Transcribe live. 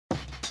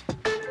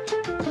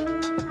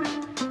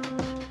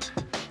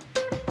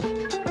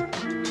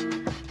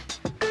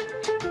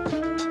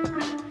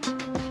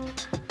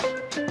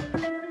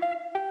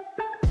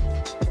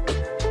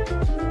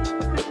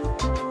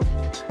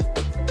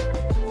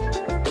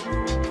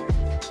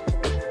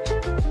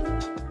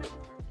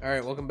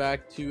Alright, welcome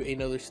back to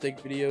another stake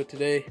video.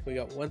 Today we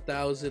got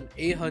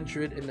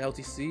 1,800 in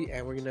LTC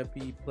and we're gonna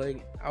be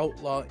playing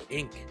Outlaw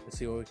Inc. Let's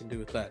see what we can do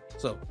with that.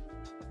 So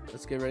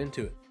let's get right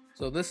into it.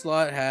 So this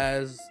slot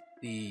has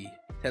the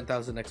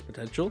 10,000x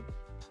potential,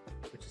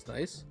 which is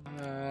nice.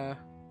 I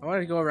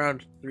want to go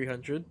around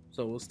 300,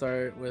 so we'll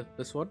start with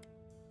this one.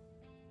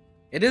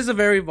 It is a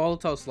very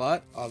volatile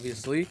slot,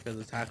 obviously, because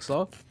it's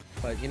Hacksaw,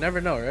 but you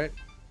never know, right?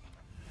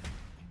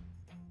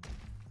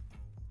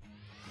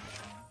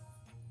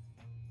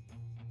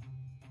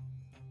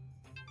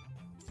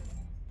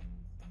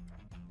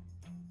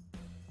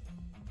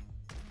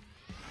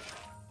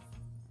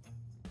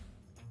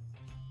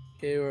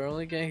 Okay, we're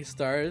only getting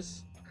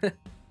stars.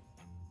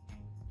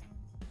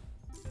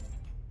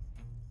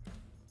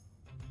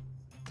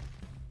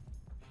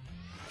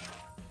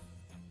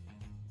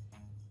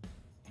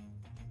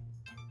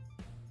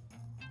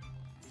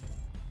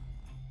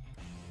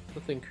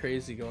 Nothing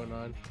crazy going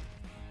on.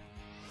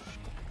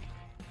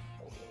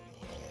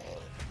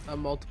 That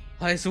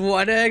multiplies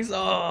 1x.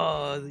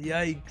 Oh,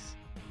 yikes.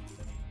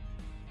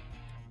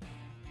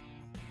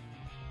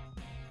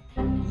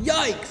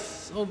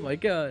 Yikes! Oh my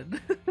god.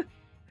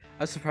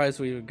 I'm surprised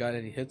we even got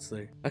any hits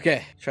there.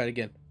 Okay, try it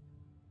again.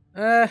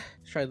 Let's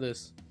try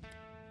this.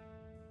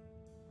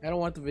 I don't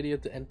want the video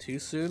to end too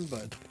soon,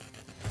 but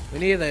we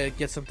need to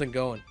get something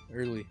going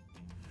early.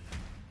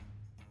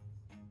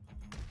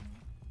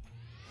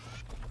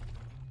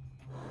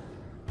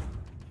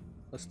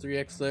 Plus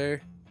 3x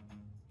there.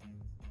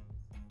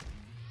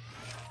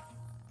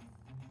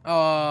 Oh,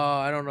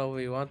 I don't know if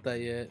we want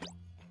that yet.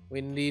 We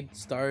need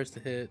stars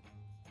to hit.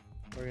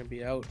 We're gonna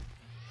be out.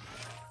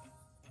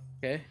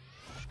 Okay.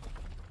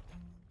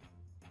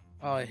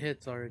 Oh, it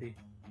hits already.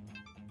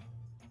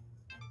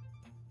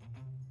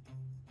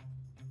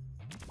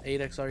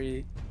 8x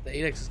already. The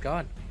 8x is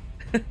gone.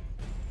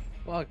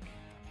 Fuck.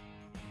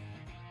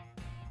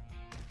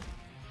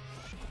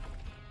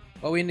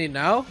 What we need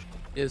now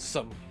is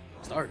some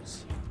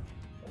stars.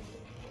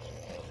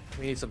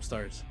 We need some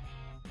stars.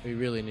 We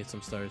really need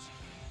some stars.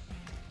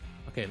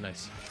 Okay,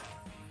 nice.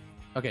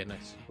 Okay,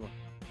 nice. Come on.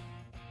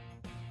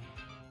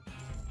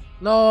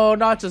 No,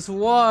 not just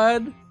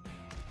one.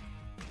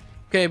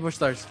 Okay, more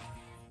stars.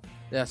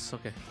 Yes,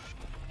 okay.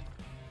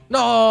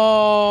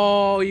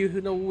 No,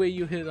 no way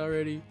you hit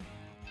already.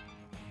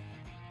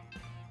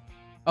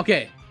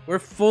 Okay, we're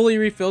fully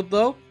refilled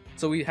though,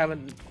 so we have a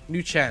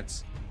new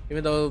chance.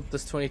 Even though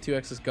this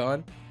 22x is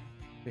gone,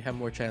 we have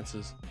more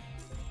chances.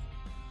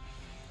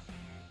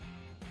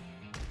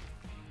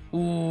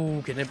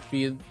 Ooh, can it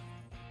be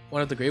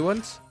one of the gray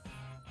ones?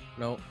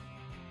 No.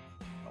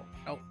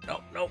 No,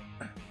 no, no,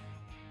 no.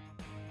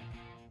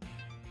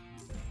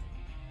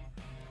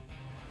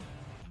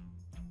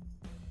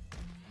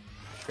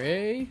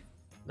 Gray?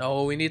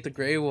 No, we need the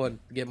gray one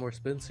to get more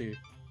spins here.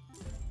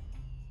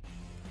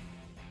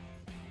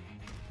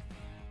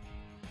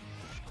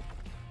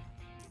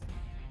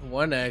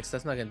 One X,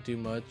 that's not gonna do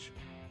much.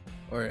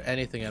 Or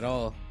anything at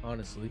all,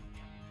 honestly.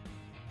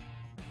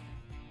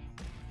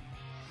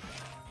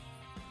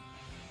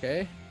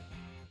 Okay.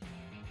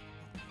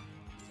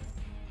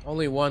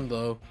 Only one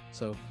though,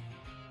 so.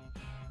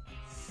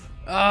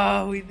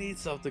 Ah, we need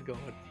something going.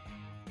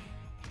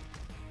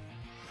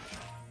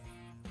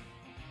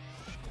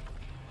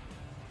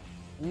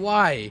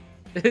 Why?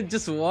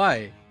 Just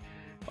why?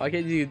 Why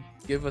can't you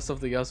give us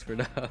something else for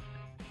now?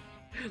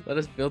 Let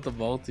us build the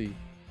multi.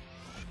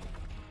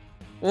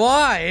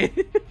 Why?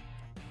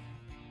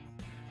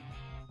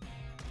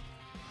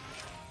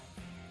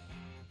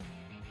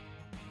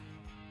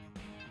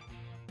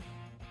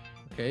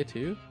 Okay,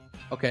 2.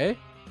 Okay.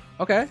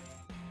 Okay.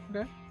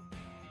 Okay.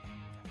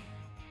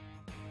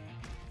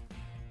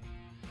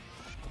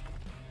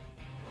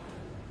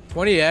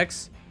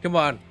 $20x. Come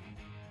on.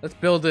 Let's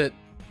build it.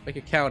 Make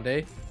it count,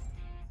 eh?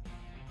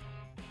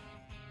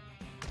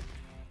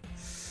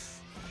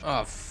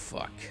 Oh,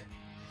 fuck.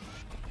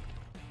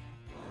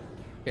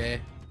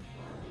 Okay.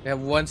 We have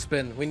one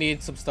spin. We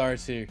need some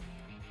stars here.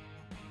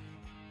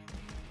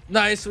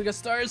 Nice, we got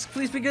stars.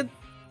 Please be good.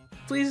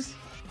 Please.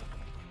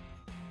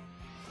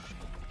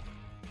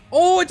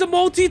 Oh, it's a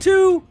multi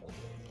too.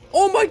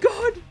 Oh my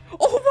god.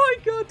 Oh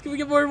my god. Can we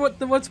get more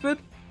than one spin?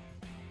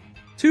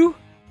 2,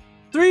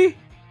 3,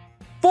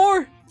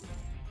 4.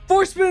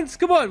 4 spins.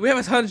 Come on. We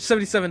have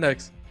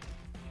 177x.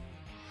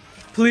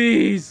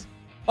 Please.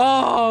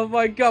 Oh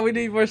my god. We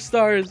need more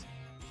stars.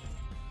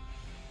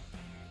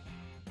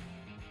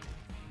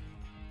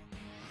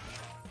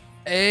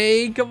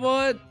 Hey, come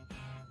on.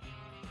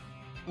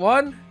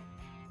 1,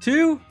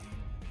 2.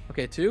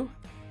 Okay, 2.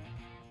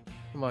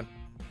 Come on.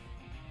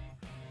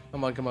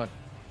 Come on, come on.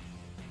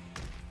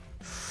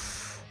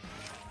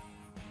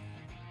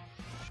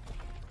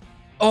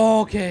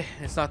 Oh, okay.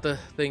 It's not the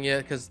thing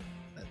yet because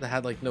that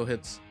had like no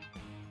hits.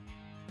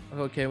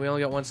 Okay, we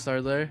only got 1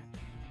 star there.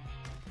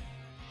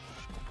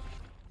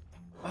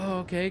 Oh,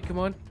 okay, come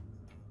on.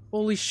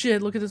 Holy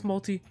shit, look at this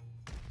multi.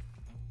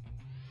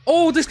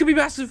 Oh, this could be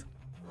massive.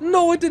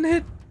 No, it didn't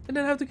hit. It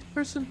didn't have the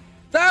person.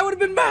 That would have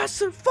been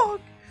massive. Fuck.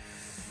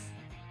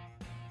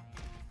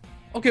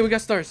 Okay, we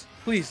got stars.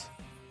 Please.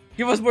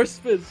 Give us more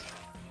spins.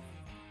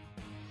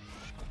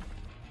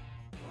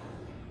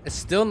 It's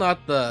still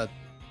not the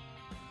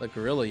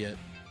gorilla yet.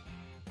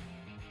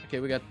 Okay,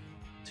 we got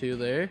 2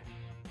 there.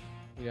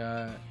 We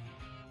got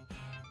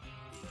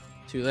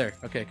 2 there.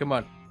 Okay, come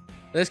on.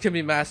 This can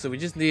be massive. We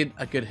just need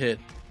a good hit.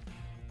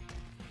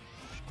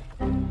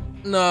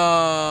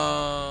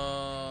 No.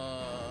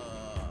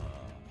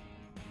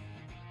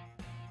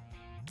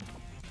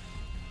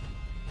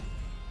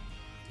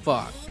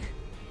 Fuck.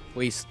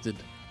 Wasted.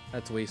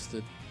 That's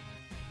wasted.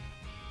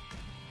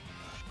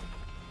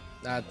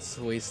 That's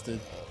wasted.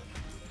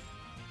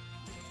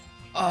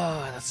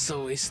 Oh, that's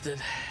so wasted.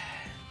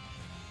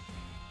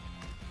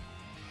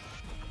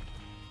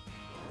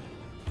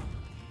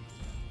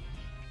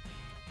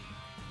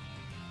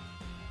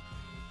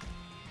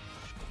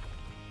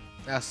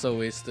 That's so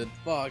wasted.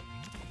 Fuck.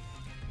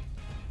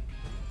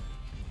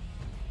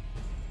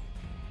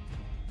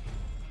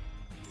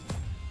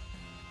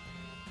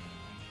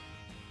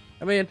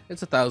 I mean,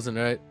 it's 1,000,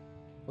 right?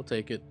 We'll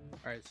take it.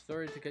 Alright,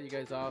 sorry to cut you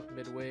guys off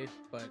midway,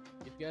 but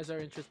if you guys are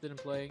interested in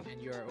playing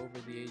and you are over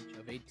the age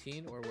of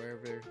 18 or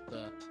wherever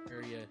the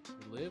area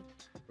you live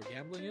where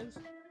gambling is,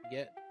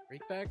 get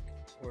rakeback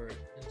or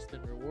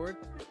instant reward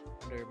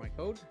under my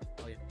code.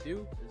 All you have to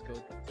do is go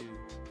to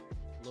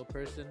little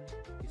person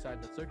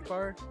beside the search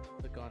bar,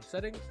 click on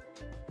settings,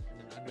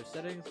 and then under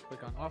settings,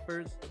 click on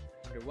offers.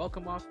 Under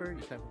welcome offer, you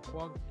type in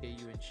Kuang,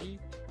 K-U-N-G,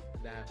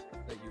 and that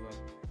you up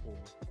for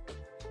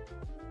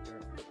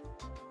your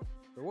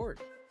reward.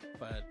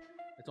 But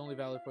it's only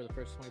valid for the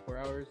first 24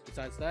 hours.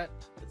 Besides that,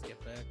 let's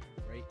get back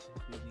right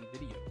into the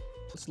video.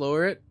 Let's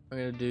lower it. I'm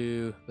gonna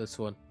do this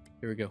one.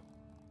 Here we go.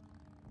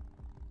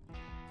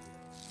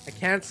 I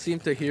can't seem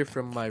to hear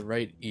from my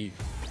right ear,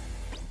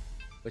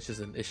 which is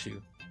an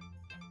issue.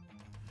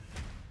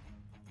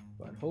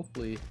 But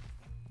hopefully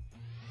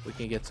we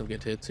can get some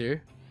good hits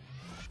here.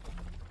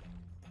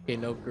 Okay,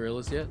 no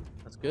gorillas yet.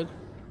 That's good.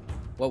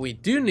 What we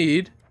do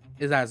need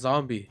is that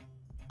zombie.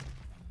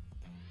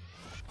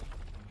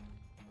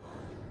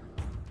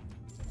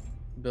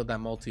 Build that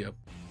multi up.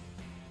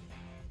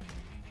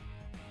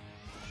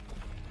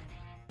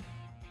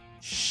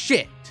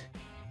 Shit!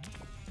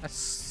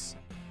 That's...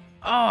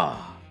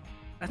 Oh!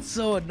 That's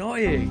so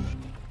annoying!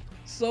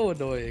 So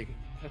annoying.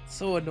 That's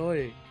so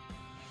annoying.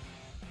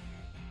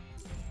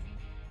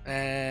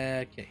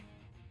 Okay.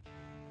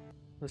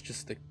 Let's just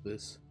stick to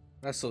this.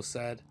 That's so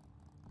sad.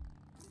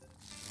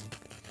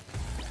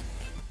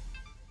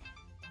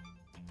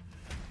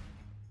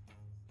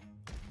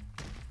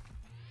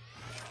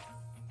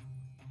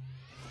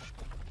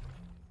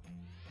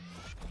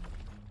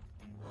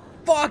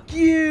 Fuck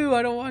you!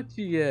 I don't want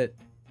you yet.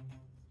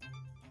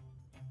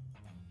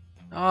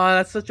 Oh,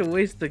 that's such a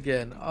waste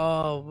again.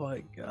 Oh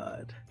my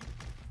god.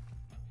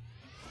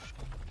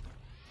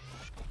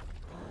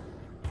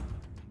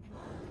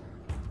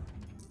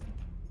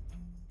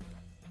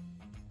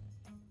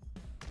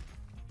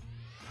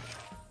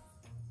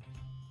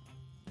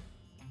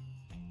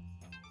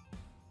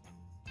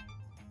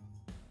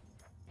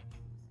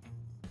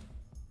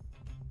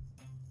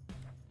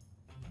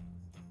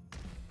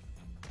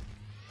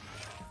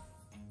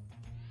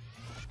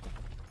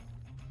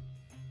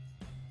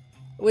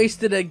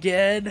 Wasted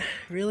again?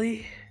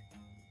 Really?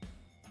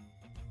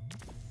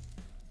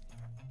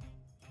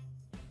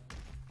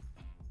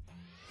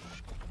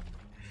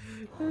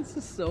 This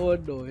is so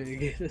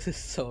annoying. This is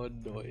so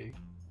annoying.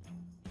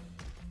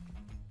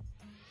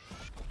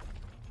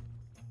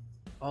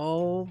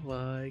 Oh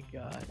my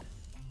god.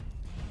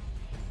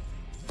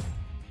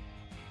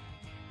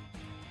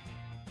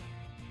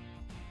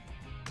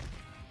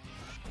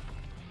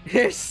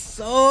 It's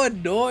so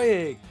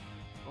annoying.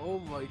 Oh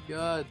my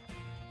god.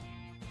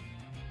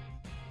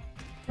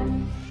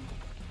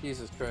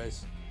 Jesus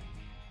Christ.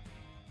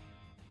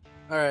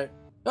 Alright.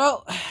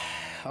 Well,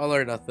 all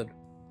or nothing.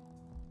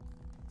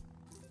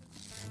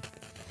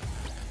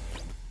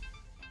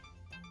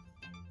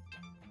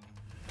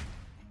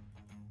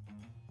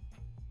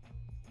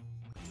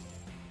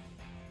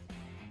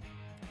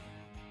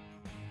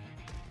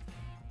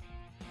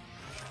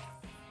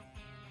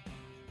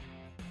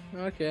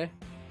 Okay.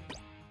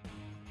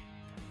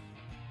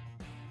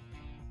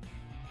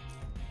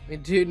 We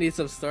do need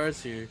some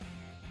stars here.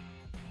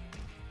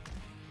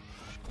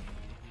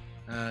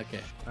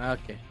 Okay.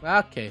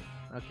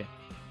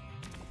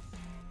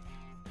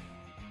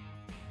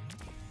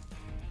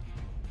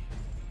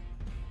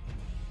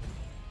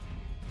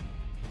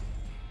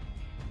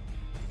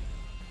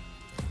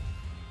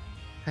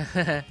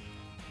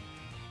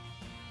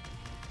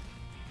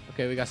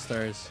 Okay, we got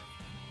stars.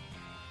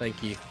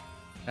 Thank you.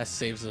 That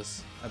saves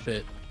us a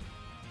bit.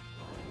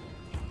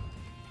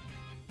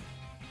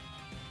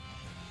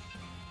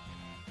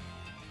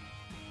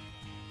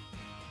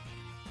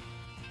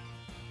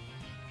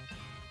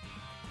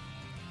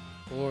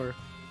 Or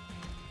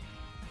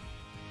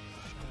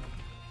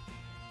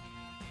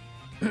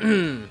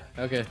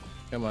okay,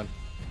 come on.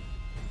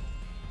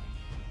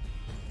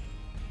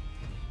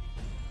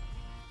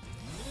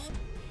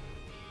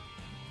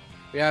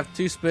 We have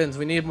 2 spins.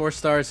 We need more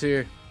stars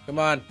here. Come Come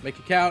on, make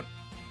it count.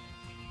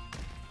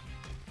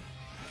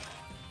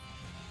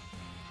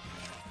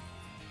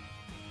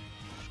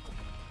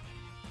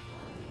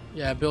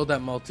 Yeah, build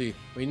that multi.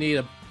 We need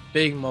a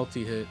big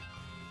multi hit.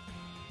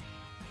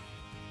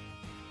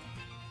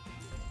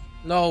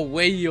 No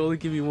way, you only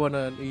give me one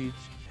on each.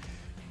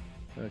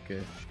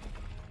 Okay.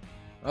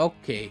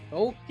 Okay,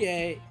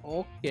 okay,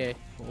 okay,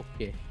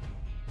 okay.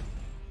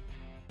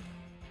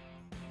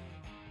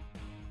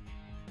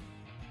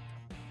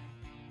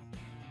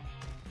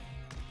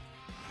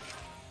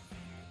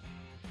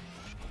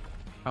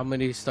 How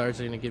many stars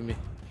are you gonna give me?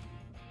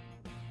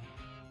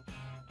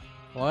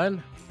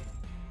 One?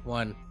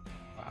 One.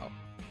 Wow.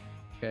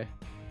 Okay.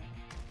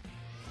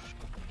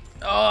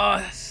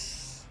 Oh,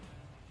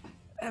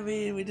 I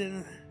mean, we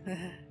didn't.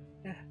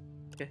 Yeah.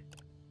 Okay.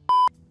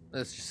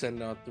 Let's just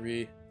send out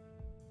 3.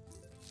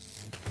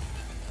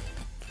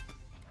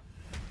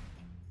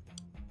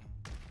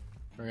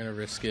 We're gonna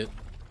risk it.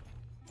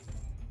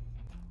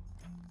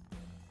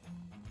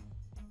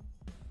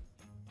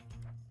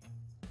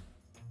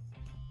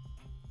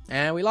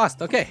 And we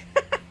lost. Okay.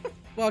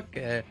 Fuck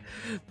it.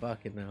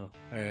 Fucking no.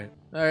 Alright.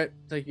 Alright.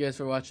 Thank you guys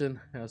for watching.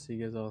 I'll see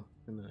you guys all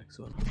in the next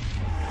one.